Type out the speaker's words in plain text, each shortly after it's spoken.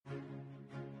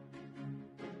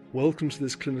Welcome to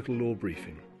this clinical law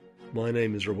briefing. My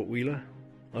name is Robert Wheeler.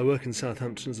 I work in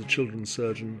Southampton as a children's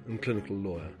surgeon and clinical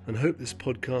lawyer, and hope this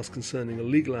podcast concerning a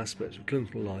legal aspect of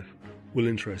clinical life will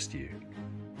interest you.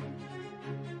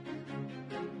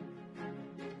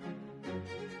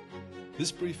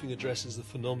 This briefing addresses the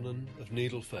phenomenon of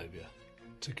needle phobia,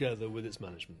 together with its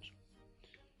management.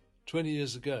 20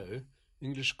 years ago,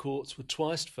 English courts were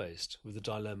twice faced with the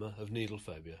dilemma of needle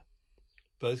phobia,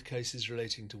 both cases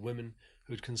relating to women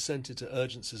who had consented to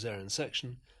urgent caesarean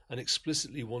section and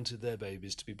explicitly wanted their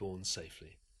babies to be born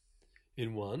safely.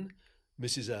 In one,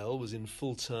 Mrs. L was in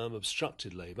full-term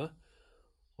obstructed labour,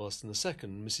 whilst in the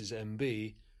second, Mrs.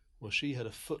 M.B, she had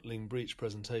a footling breech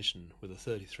presentation with a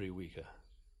 33-weeker.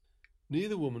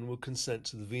 Neither woman would consent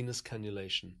to the venous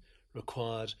cannulation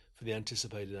required for the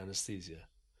anticipated anaesthesia,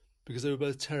 because they were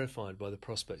both terrified by the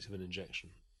prospect of an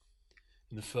injection.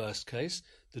 In the first case,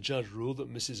 the judge ruled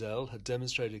that Mrs. L had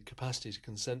demonstrated capacity to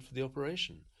consent for the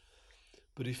operation,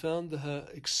 but he found that her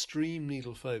extreme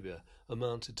needle phobia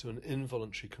amounted to an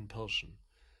involuntary compulsion,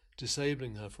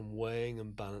 disabling her from weighing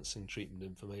and balancing treatment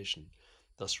information,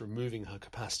 thus removing her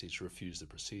capacity to refuse the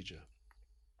procedure.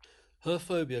 Her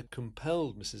phobia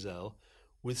compelled Mrs. L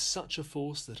with such a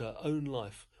force that her own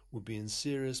life would be in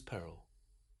serious peril.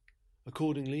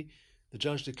 Accordingly, the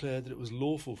judge declared that it was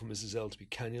lawful for Mrs. L to be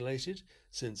cannulated,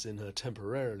 since in her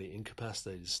temporarily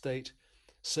incapacitated state,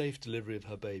 safe delivery of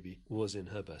her baby was in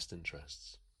her best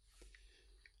interests.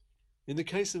 In the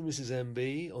case of Mrs.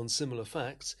 M.B, on similar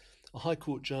facts, a High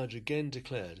Court judge again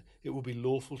declared it would be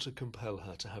lawful to compel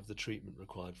her to have the treatment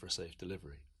required for a safe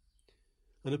delivery.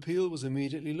 An appeal was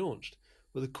immediately launched,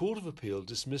 but the Court of Appeal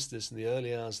dismissed this in the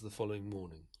early hours of the following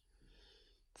morning.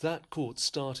 That court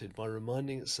started by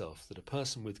reminding itself that a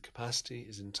person with capacity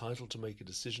is entitled to make a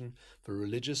decision for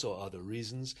religious or other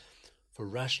reasons, for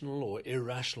rational or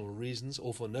irrational reasons,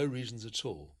 or for no reasons at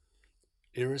all,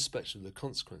 irrespective of the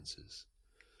consequences.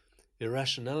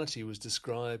 Irrationality was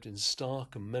described in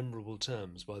stark and memorable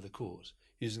terms by the court,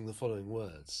 using the following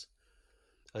words: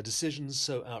 a decision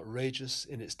so outrageous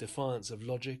in its defiance of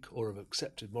logic or of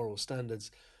accepted moral standards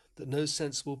that no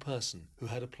sensible person who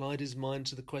had applied his mind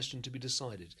to the question to be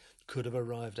decided could have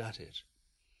arrived at it.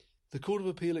 The Court of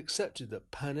Appeal accepted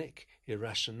that panic,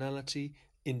 irrationality,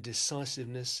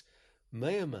 indecisiveness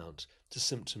may amount to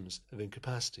symptoms of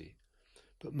incapacity,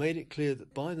 but made it clear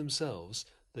that by themselves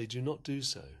they do not do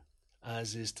so,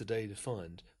 as is today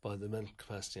defined by the Mental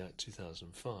Capacity Act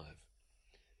 2005.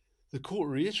 The court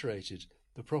reiterated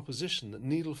the proposition that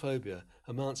needle phobia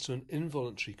amounts to an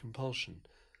involuntary compulsion,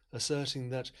 asserting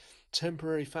that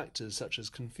temporary factors such as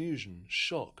confusion,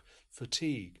 shock,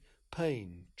 fatigue,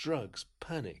 pain, drugs,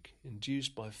 panic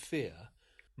induced by fear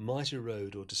might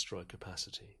erode or destroy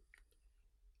capacity.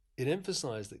 It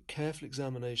emphasised that careful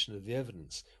examination of the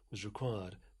evidence was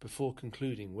required before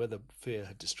concluding whether fear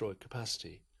had destroyed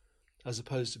capacity, as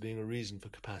opposed to being a reason for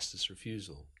capacitous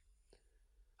refusal.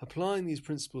 Applying these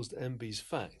principles to M.B.'s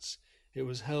facts, it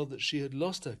was held that she had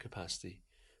lost her capacity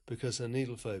because her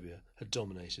needle phobia had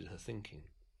dominated her thinking.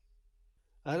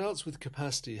 Adults with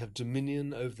capacity have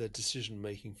dominion over their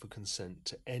decision-making for consent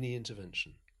to any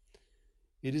intervention.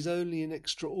 It is only in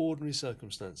extraordinary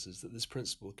circumstances that this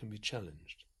principle can be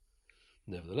challenged.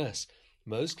 Nevertheless,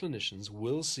 most clinicians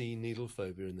will see needle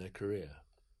phobia in their career.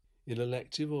 In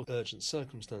elective or urgent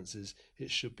circumstances,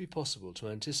 it should be possible to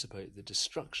anticipate the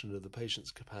destruction of the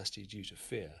patient's capacity due to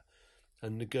fear,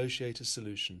 and negotiate a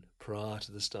solution prior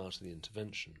to the start of the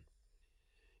intervention.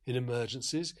 In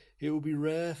emergencies, it will be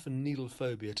rare for needle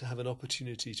phobia to have an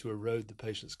opportunity to erode the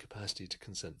patient's capacity to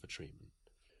consent for treatment.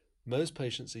 Most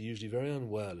patients are usually very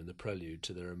unwell in the prelude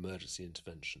to their emergency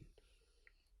intervention.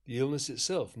 The illness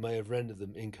itself may have rendered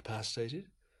them incapacitated,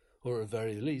 or at the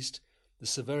very least, the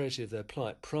severity of their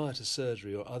plight prior to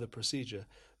surgery or other procedure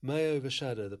may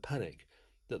overshadow the panic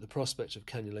that the prospect of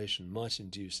cannulation might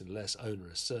induce in less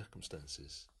onerous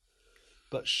circumstances.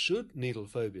 But should needle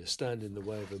phobia stand in the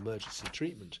way of emergency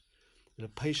treatment in a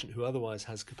patient who otherwise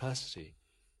has capacity,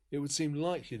 it would seem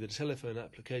likely that a telephone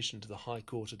application to the High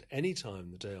Court at any time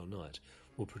in the day or night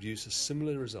will produce a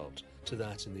similar result to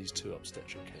that in these two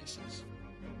obstetric cases.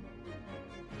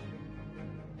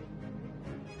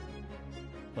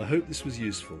 I hope this was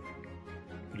useful,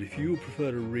 but if you would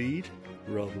prefer to read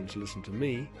rather than to listen to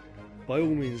me, by all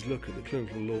means look at the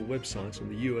Clinical Law website on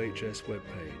the UHS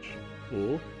webpage,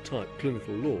 or type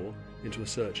Clinical Law into a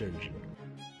search engine.